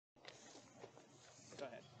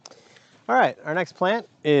All right, our next plant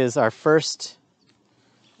is our first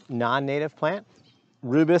non-native plant,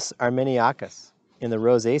 Rubus armeniacus in the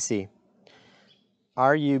Rosaceae.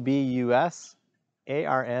 Rubus,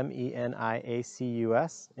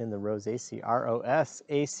 armeniacus in the Rosaceae,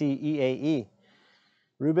 Rosaceae.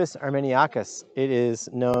 Rubus armeniacus. It is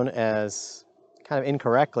known as, kind of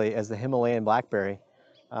incorrectly, as the Himalayan blackberry.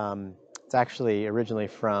 It's actually originally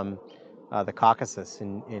from the Caucasus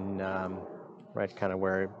in right kind of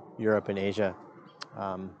where Europe and Asia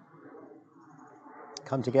come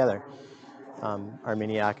together.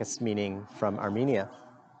 Armeniacus meaning from Armenia.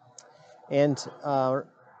 And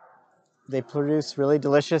they produce really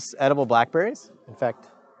delicious edible blackberries. In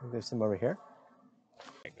fact, there's some over here.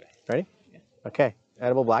 Ready? Yeah. Okay,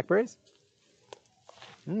 edible blackberries.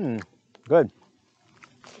 Good.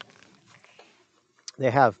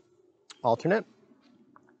 They have alternate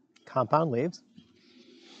compound leaves.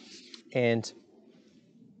 And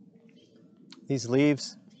these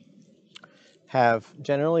leaves have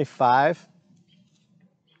generally 5,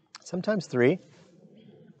 sometimes 3,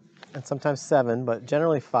 and sometimes 7, but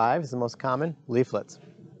generally 5 is the most common, leaflets.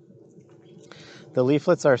 The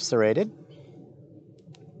leaflets are serrated,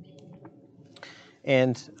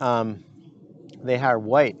 and they are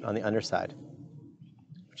white on the underside,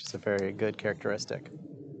 which is a very good characteristic.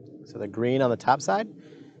 So they're green on the top side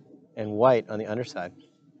and white on the underside.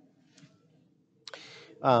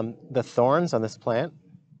 The thorns on this plant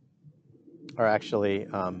are actually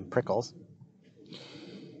prickles.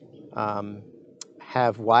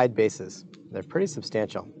 Have wide bases. They're pretty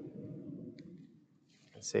substantial.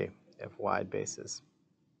 Let's see, they have wide bases.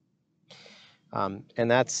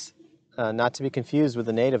 And that's not to be confused with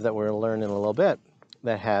the native that we're going to learn in a little bit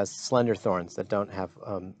that has slender thorns that don't have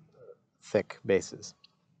thick bases.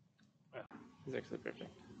 Wow, this is actually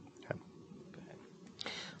perfect. Okay. Go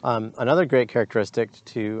ahead. Another great characteristic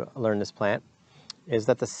to learn this plant is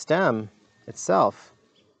that the stem itself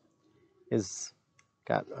is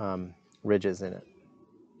got ridges in it.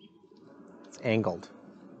 It's angled.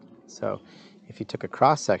 So if you took a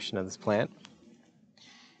cross section of this plant,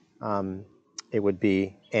 it would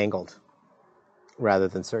be angled rather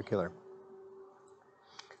than circular.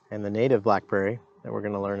 And the native blackberry that we're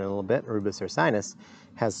going to learn in a little bit, Rubus ursinus,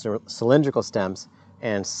 has cylindrical stems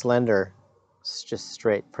and slender, just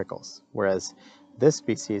straight prickles, whereas this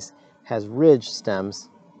species has ridged stems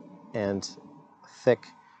and thick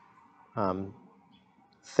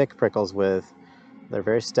prickles they're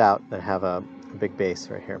very stout, that have a big base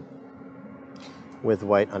right here with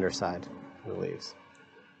white underside of the leaves.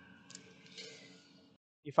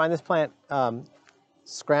 You find this plant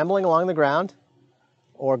scrambling along the ground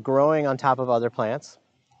or growing on top of other plants.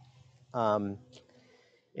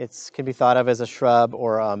 It can be thought of as a shrub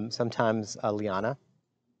or sometimes a liana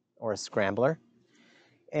or a scrambler.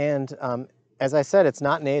 And as I said, it's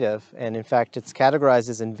not native, and in fact it's categorized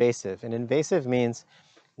as invasive. And invasive means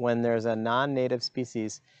when there's a non-native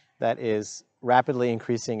species that is rapidly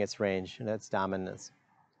increasing its range and its dominance.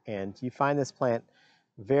 And you find this plant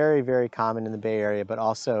very, very common in the Bay Area, but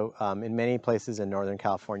also in many places in Northern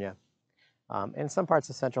California, and some parts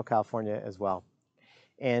of Central California as well.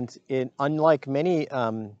 And unlike many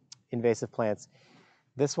invasive plants,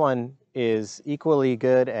 this one is equally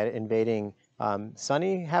good at invading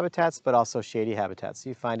sunny habitats, but also shady habitats. So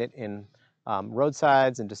you find it in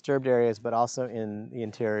roadsides and disturbed areas, but also in the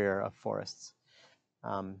interior of forests.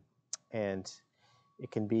 And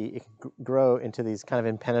it can grow into these kind of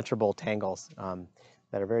impenetrable tangles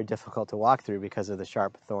that are very difficult to walk through because of the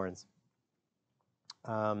sharp thorns.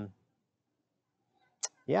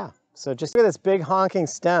 Yeah, so just look at this big honking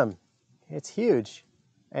stem. It's huge,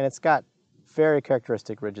 and it's got very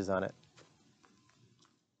characteristic ridges on it.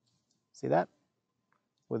 See that?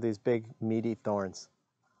 With these big meaty thorns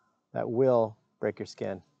that will break your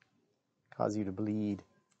skin, cause you to bleed.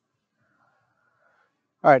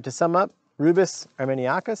 All right, to sum up, Rubus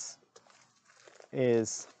armeniacus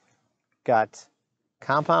is got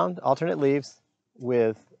compound alternate leaves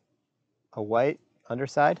with a white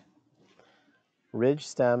underside, ridged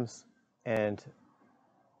stems, and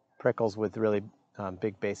prickles with really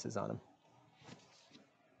big bases on them.